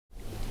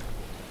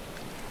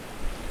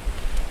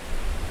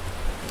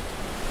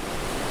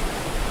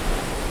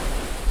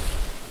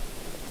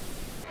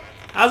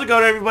How's it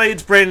going, everybody?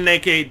 It's Brandon,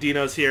 aka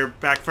Dinos here,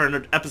 back for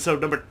episode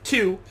number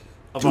 2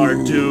 of our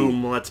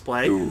Doom Let's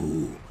Play.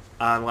 In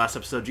the last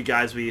episode,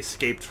 we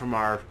escaped from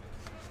our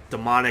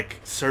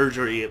demonic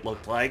surgery, it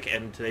looked like,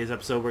 and today's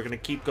episode we're going to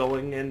keep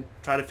going and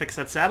try to fix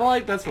that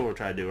satellite. That's what we're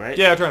trying to do, right?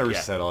 Yeah, I'm trying to reach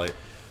the satellite.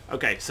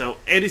 Okay, so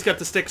Andy's got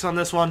the sticks on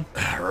this one.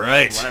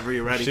 Alright. Whenever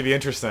you're ready. Should be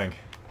interesting.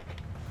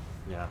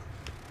 Yeah,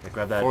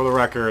 grab that. For the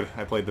record,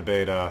 I played the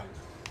beta.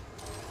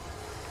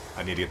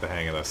 I need to get the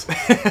hang of this.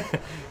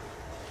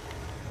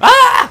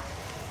 Ah!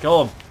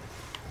 Kill them.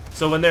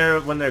 So when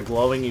they're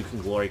glowing, you can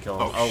glory kill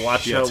them. Oh,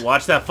 watch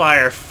that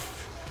fire.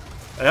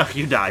 Oh,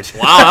 you died.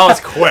 Wow, that was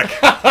quick.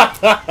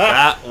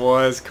 That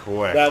was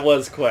quick. That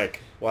was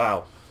quick.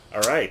 Wow.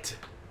 All right.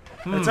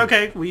 It's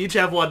okay. We each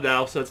have one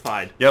now, so it's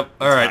fine. Yep.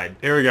 All right. Fine.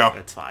 Here we go.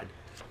 It's fine.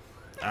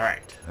 All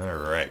right. All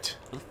right.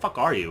 Where the fuck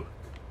are you?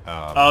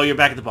 Oh, you're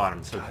back at the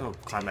bottom. So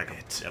climb back up.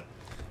 Yep.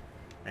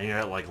 And you're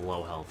at like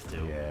low health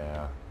too.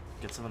 Yeah.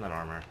 Get some of that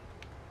armor.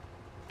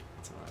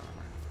 Get some of that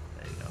armor.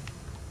 There you go.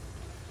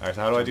 All right.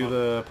 So how do I do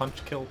the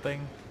punch kill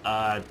thing?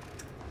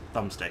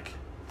 Thumbstick.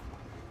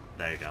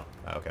 There you go.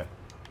 Okay.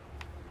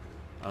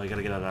 Oh, you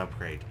gotta get an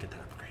upgrade. Get that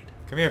upgrade.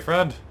 Come here,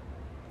 friend.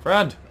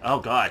 Friend. Oh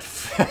God.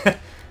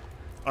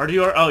 Or do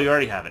you? Oh, you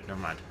already have it. Never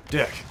mind.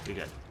 Dick. You're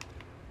good.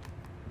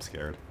 I'm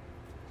scared.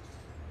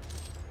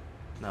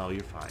 No,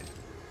 you're fine.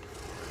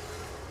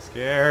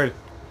 Scared.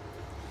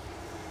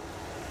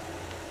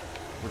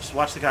 We'll just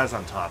watch the guys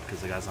on top,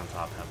 because the guys on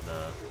top have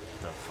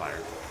the fire.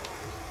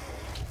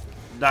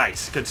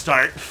 Nice. Good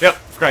start. Yep.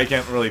 Forgot you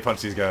can't really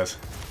punch these guys.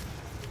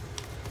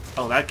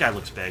 Oh, that guy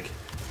looks big.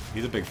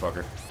 He's a big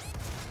fucker.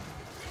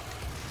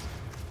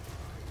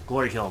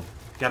 Glory kill him.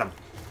 Get him.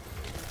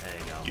 There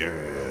you go.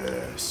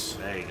 Yes.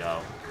 There you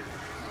go.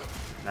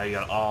 Now you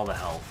got all the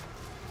health.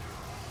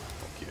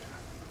 Fuck yeah.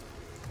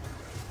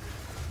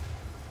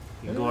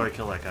 You can glory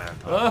kill that guy on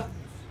top.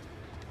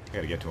 I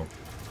gotta get to him.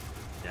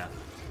 Yeah.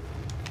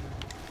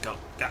 Go.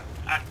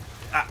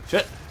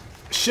 Shit.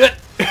 Shit.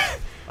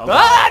 Oh,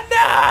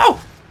 No!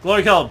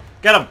 glory kill him.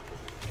 Get him.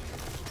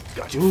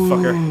 Got you,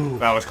 fucker.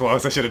 That was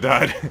close. I should have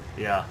died.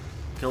 Yeah.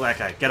 Kill that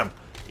guy. Get him.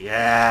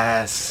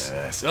 Yes.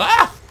 Yes.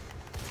 Ah!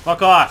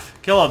 Fuck off.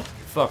 Kill him.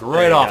 Fuck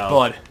right off,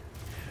 bud.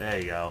 There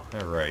you go.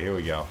 Alright, here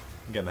we go.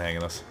 I'm getting the hang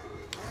of this.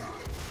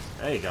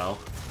 There you go.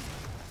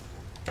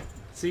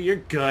 See, you're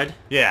good.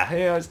 Yeah,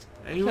 yeah.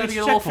 You Had had to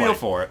get a little feel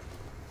for it.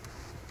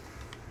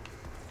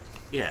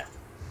 Yeah.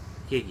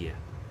 Yeah.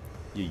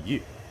 Yeah, yeah.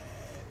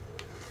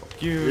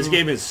 Fuck you. This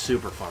game is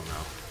super fun,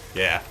 though.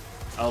 Yeah.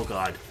 Oh,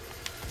 God.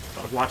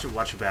 Watch your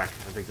back.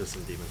 I think there's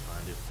some demons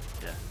behind you.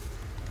 Yeah.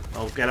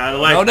 Oh, get out of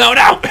the way. No, no,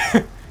 no!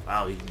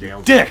 Wow, he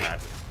nailed dick.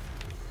 that.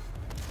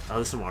 Oh,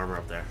 there's some armor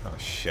up there. Oh,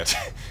 shit.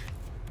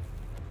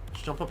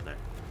 Just jump up there.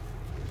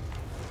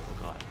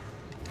 Oh, God.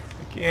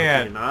 I Can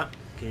can't. you not?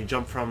 Can you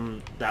jump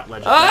from that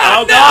ledge?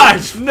 Ah, Oh,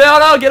 God! No,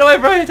 no, get away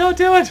from me! Don't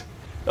do it!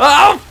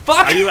 Oh,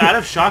 fuck! Are you out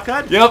of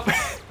shotgun? Yep.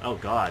 Oh,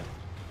 God.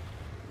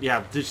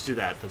 Yeah, just do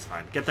that. That's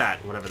fine. Get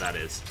that, whatever that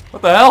is.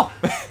 What the hell?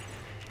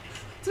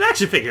 It's an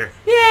action figure.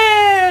 Yay!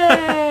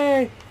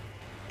 I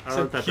don't know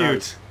So what that cute.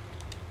 does.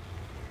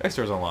 Next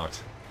door's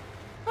unlocked.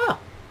 Oh,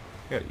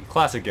 Yeah, you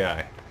classic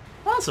guy.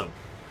 awesome.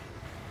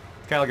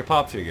 Kind of like a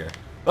pop figure.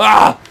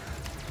 Ah!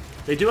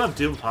 They do have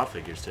Doom pop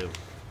figures, too.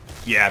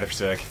 Yeah, they're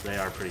sick. They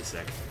are pretty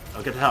sick.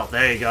 Oh, get the health.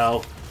 There you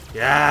go.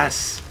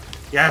 Yes.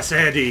 Yes,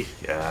 Andy.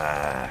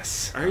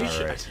 Yes. Are you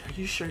sure? Alright. Are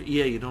you sure?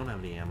 Yeah, you don't have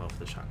any ammo for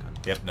the shotgun.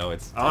 Yep, no,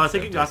 it's... Oh, I it's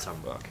think you got just- some.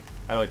 Fuck.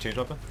 How do I change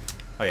weapon?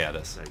 Oh, yeah,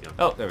 this. There you go.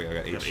 Oh, there we go. I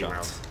got You 8 have 8 shots.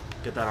 rounds.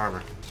 Get that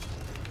armor.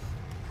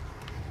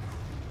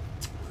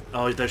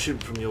 Oh, they're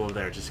shooting from you over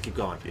there. Just keep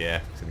going.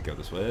 Yeah, it's gonna go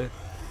this way.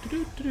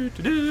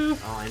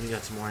 Oh, and you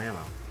got some more ammo.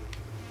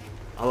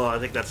 Although I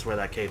think that's where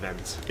that cave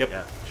ends. Yep,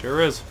 Yeah.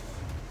 sure is.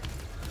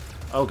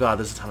 Oh God,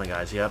 there's a ton of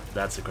guys. Yep,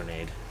 that's a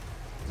grenade.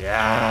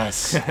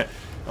 Yes.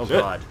 Oh Shit.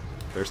 God.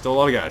 There's still a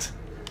lot of guys.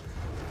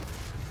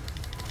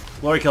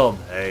 Glory kill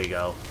him. There you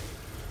go.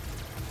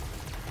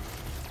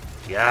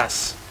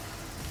 Yes.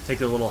 Take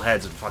their little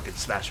heads and fucking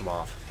smash them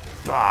off.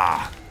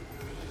 Bah!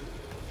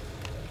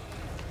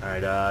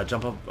 Alright,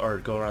 jump up or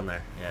go around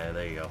there. Yeah,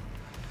 there you go.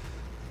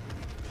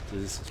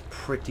 This is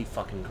pretty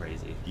fucking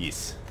crazy.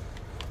 Yes.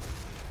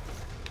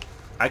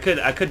 I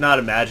could not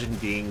imagine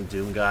being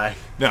Doom guy.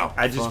 No.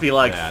 I'd just fuck be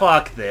like, that.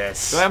 fuck this.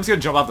 So I'm just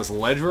gonna jump off this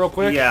ledge real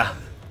quick. Yeah,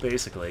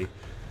 basically.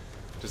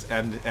 Just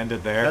end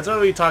it there. That's what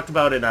we talked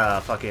about in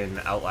fucking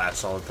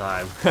Outlast all the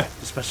time.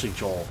 Especially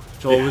Joel.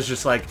 Joel was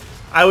just like,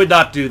 I would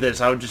not do this.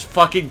 I would just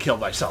fucking kill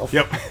myself.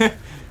 Yep.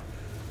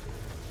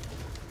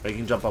 But you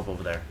can jump up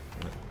over there.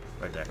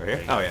 Right there. Right There here?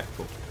 you go. Oh yeah,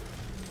 cool.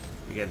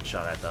 You're getting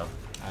shot at though.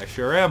 I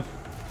sure am.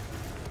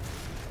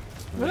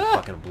 We Ah.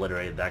 fucking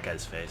obliterated that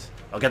guy's face.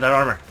 I'll get that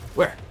armor.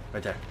 Where?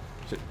 Right there.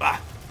 Shit.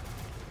 Ah.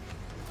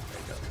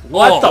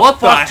 What the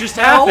fuck just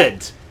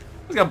happened?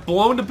 I got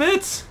blown to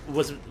bits.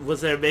 Was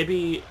there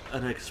maybe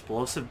an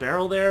explosive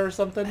barrel there or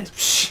something?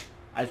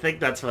 I think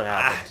that's what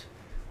happened.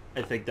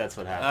 I think that's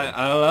what happened.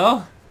 I don't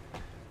know.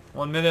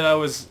 1 minute I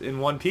was in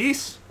one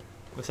piece.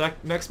 The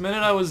next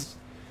minute I was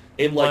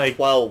in like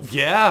 12.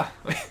 Yeah.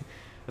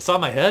 I saw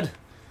my head.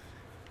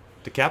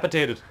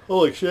 Decapitated.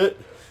 Holy shit.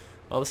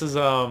 Oh, this is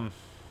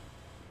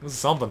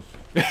something.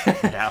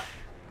 Yeah.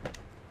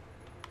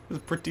 This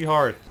is pretty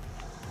hard.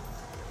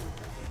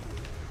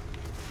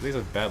 These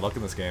are bad luck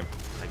in this game.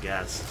 I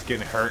guess. Just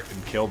getting hurt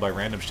and killed by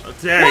random shit.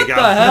 There you go.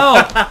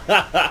 What the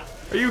hell?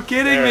 Are you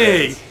kidding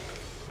me?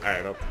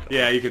 Alright,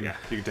 Yeah, you can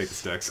take the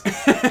sticks.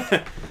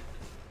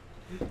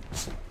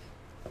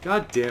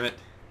 God damn it.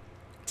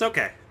 It's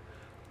okay.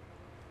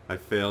 I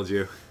failed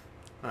you.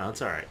 Oh,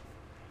 it's alright.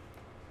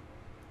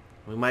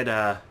 We might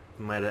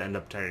end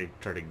up turning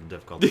the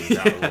difficulties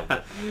down a little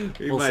bit.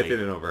 We We'll might see. hit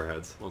it over our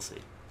heads. We'll see.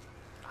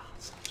 Oh,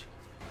 such...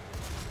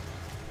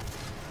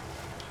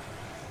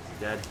 He's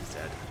dead? He's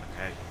dead.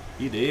 Okay.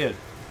 You did.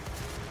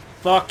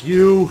 Fuck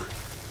you!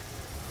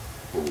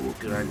 Ooh,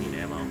 good, I need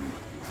ammo.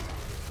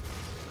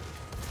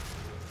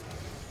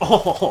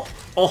 Oh!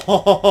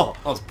 Oh!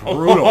 That was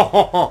brutal.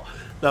 Oh,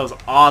 that was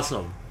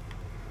awesome.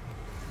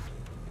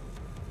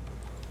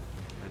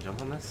 Can I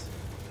jump on this?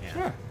 Yeah.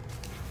 Sure.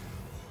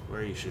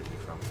 Where are you shooting me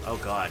from? Oh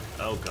god.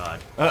 Oh god.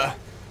 That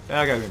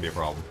guy's gonna be a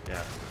problem.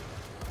 Yeah.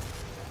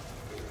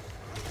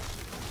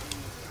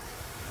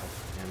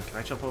 And can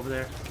I jump over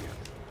there?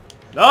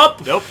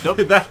 Nope! Nope, nope.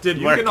 That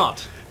didn't You work.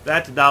 cannot.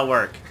 That did not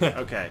work.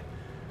 Okay.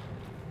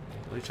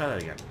 Let me try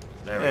that again.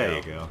 There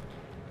you go.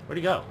 Where'd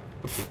he go?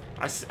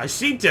 I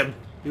seen him.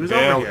 He was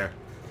Failed. over here.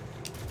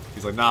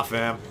 He's like, nah,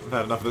 fam. I've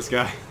had enough of this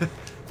guy.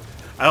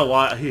 I don't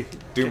want... He,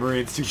 Doom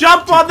Marine's too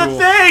jump too on cool. the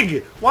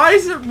thing! Why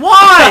is it...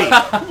 Why?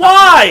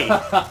 Why?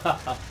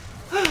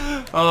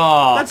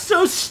 Oh, That's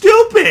so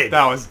stupid!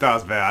 that was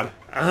bad.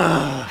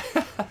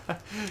 That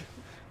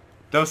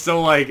was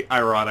so, like,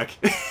 ironic.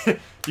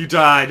 You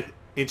died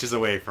inches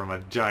away from a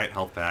giant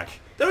health pack.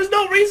 There was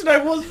no reason I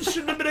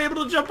shouldn't have been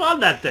able to jump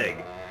on that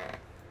thing.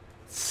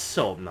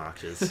 So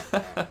obnoxious.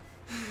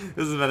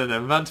 This has been an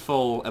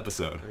eventful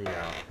episode.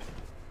 Yeah.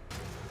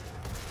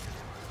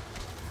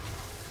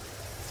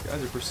 These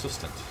guys are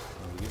persistent.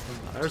 I'll give them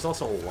that. There's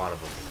also a lot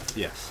of them.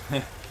 Yes.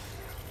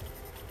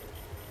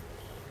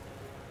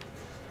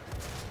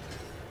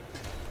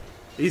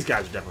 These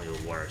guys are definitely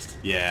the worst.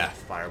 Yeah.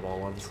 Fireball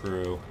ones.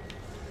 True.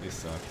 They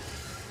suck.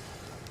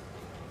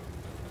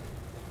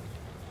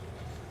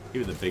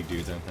 Even the big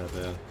dudes aren't that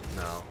bad.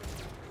 No.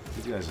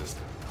 These guys just...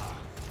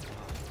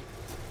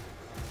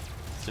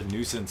 It's a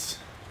nuisance.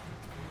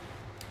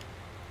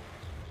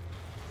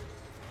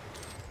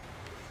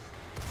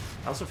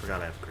 I also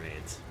forgot I have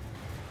grenades.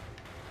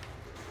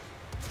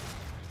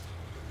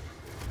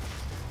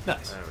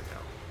 Nice. There we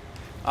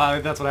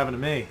go. That's what happened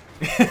to me.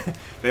 They must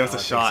I have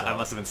think shot. so. I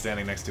must have been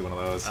standing next to one of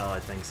those. Oh, I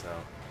think so.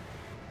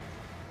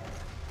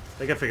 I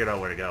think I figured out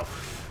where to go.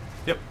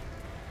 Yep.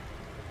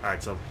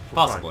 Alright, so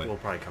Possibly. We'll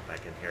probably come back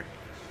in here.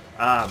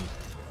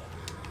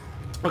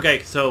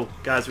 Okay, so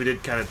guys, we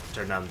did kind of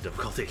turn down the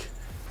difficulty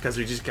because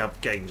we just kept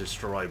getting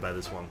destroyed by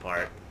this one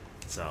part.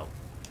 So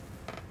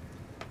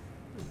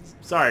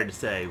sorry to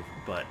say,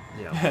 but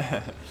you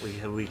know,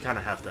 we kind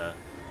of have to.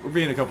 We're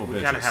being a couple We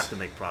bitches. kind of have to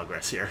make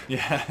progress here.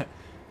 Yeah.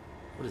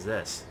 What is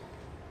this?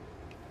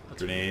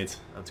 Grenades.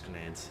 That's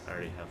grenades. I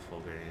already have full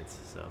grenades,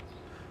 so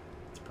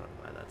that's probably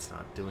why that's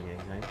not doing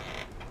anything.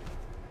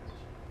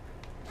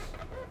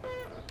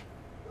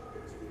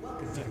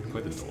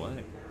 Quite the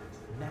delay.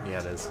 Yeah,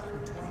 it is.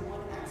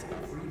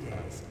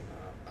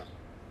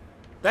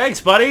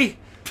 Thanks, buddy!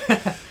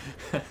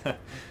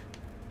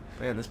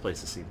 Man, this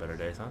place has seen better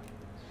days, huh?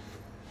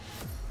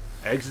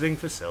 Exiting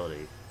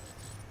facility.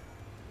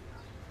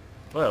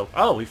 Whoa.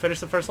 Oh, we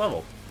finished the first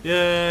level.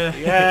 Yeah.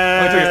 Yay!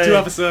 Only took us 2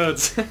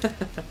 episodes.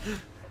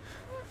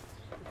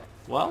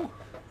 Well,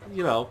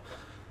 you know.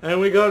 And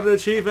we go to the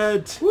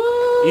achievement! Woo!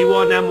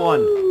 E1,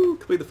 M1.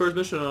 Complete the first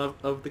mission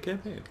of the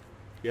campaign.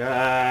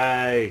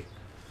 Yay!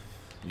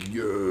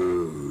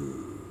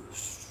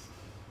 Yes!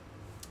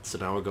 So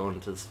now we're going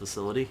into this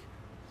facility?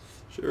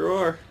 Sure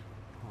are.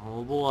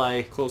 Oh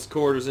boy. Close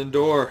quarters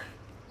indoor.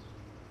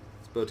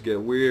 It's about to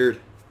get weird.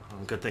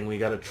 Good thing we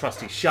got a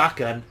trusty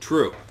shotgun.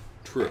 True.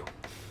 True.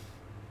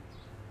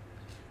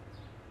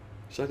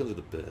 Shotguns are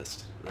the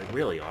best. They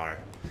really are.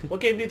 What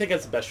game do you think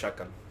has the best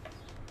shotgun?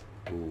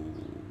 Ooh.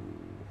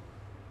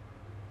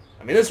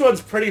 I mean, this one's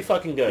pretty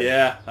fucking good.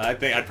 Yeah, I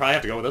think I'd probably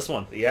have to go with this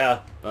one. Yeah.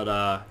 But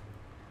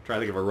try to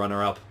think of a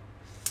runner-up.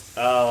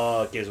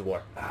 Gears of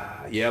War.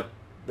 Yep.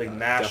 The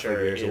Masher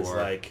Gears of is War.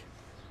 like,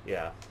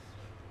 yeah.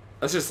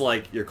 That's just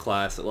like your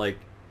class. Like,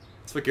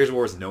 that's what Gears of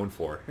War is known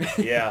for.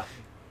 Yeah.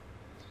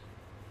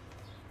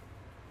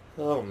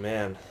 Oh,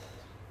 man.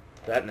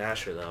 That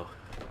Nasher, though.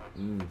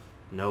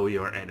 Know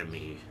your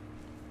enemy.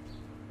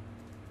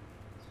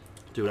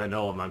 Dude, I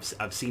know him.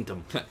 I've seen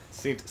them.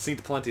 seen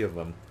plenty of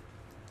them.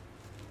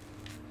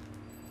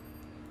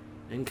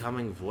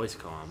 Incoming voice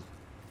comm.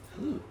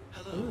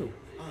 Hello,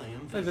 I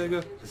am Hi,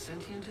 Vega. the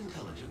sentient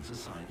intelligence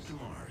assigned to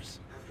Mars.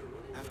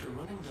 After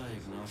running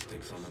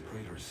diagnostics on the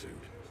Praetor suit,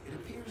 it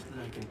appears that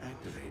I can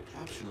activate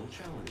optional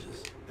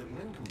challenges that,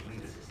 when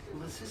completed,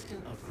 will assist in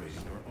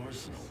upgrading our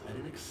arsenal at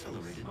an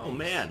accelerated pace. Oh,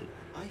 man.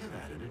 I have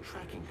added a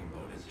tracking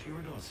component to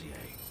your dossier.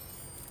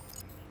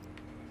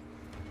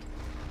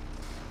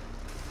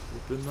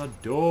 Open the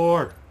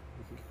door.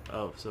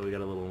 Oh, so we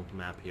got a little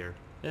map here.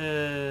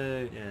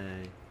 Yay.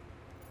 Yay.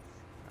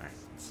 Alright,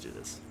 let's do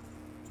this.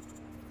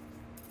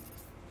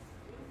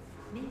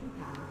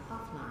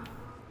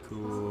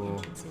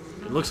 Cool.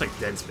 It looks like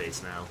Dead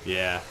Space now.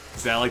 Yeah.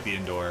 Is that like the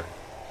indoor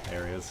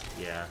areas?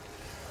 Yeah.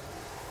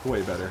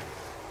 Way better.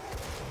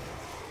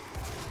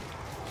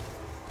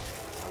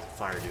 There's a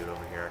fire dude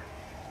over here.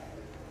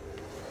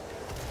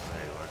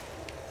 There you are.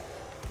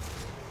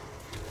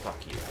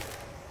 Fuck you.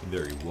 And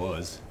there he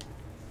was.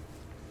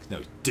 Now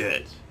he's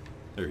dead.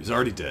 Or he's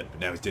already dead, but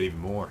now he's dead even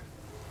more.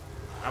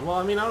 Well,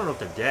 I mean, I don't know if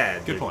they're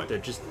dead. Good They're- point. They're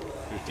just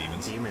There's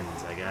demons.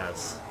 demons, I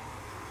guess.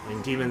 I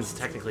mean, demons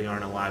technically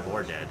aren't alive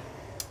or dead.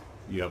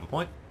 You have a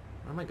point.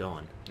 Where am I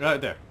going?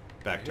 There.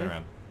 Back, turn Here?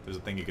 around. There's a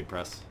thing you could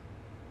press.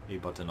 A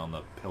button on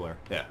the pillar.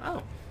 Yeah.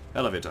 Oh,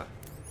 Elevator.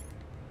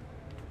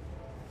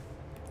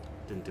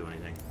 didn't do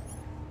anything.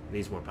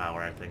 Needs more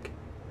power, I think.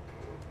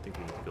 I think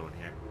we need to go in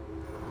here.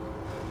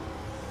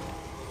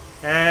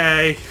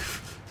 Hey!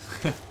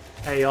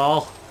 Hey,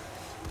 y'all.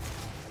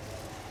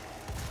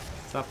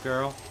 What's up,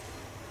 girl?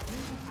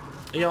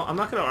 You know, I'm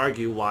not going to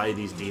argue why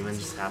these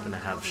demons happen to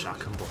have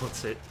shotgun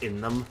bullets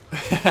in them.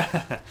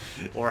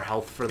 Or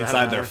health for that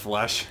Inside matter. their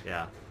flesh.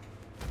 Yeah.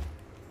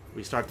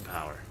 Restart the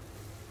power.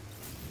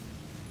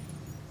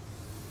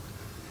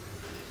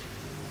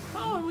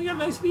 Oh, and we got a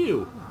nice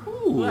view.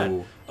 Ooh.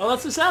 What? Oh,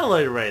 that's the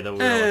satellite array that we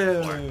were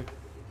looking for.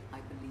 I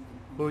believe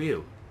in Who are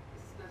you?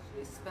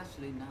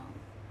 especially now.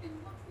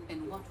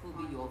 And what will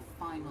be your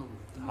final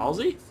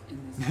Halsey? moves in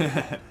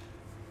this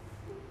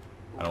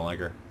I don't like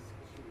her.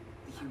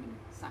 the human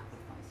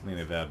sacrifice. I mean,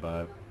 a bad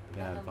vibe.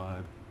 Bad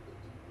vibe.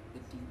 The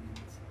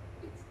demons.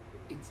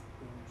 It's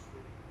all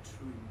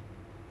true.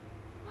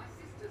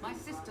 My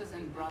sisters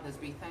and brothers,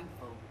 be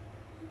thankful.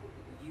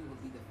 You will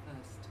be the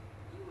first.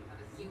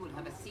 You will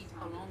have a seat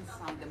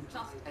alongside them,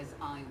 just as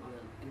I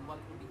will, in what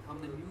will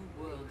become the new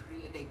world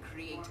they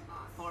create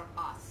for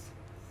us.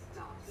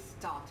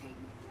 Starting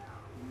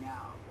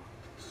now.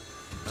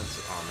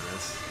 That's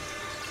ominous.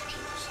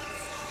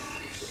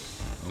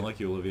 I don't like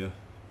you, Olivia.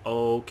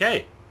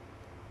 Okay.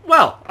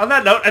 Well, on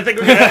that note, I think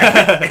we're going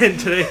to end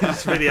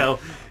today's video.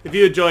 If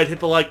you enjoyed, hit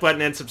the like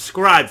button and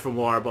subscribe for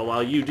more. But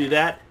while you do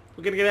that,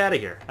 we're going to get out of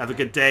here. Have a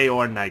good day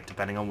or night,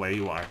 depending on where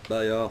you are.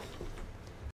 Bye, y'all.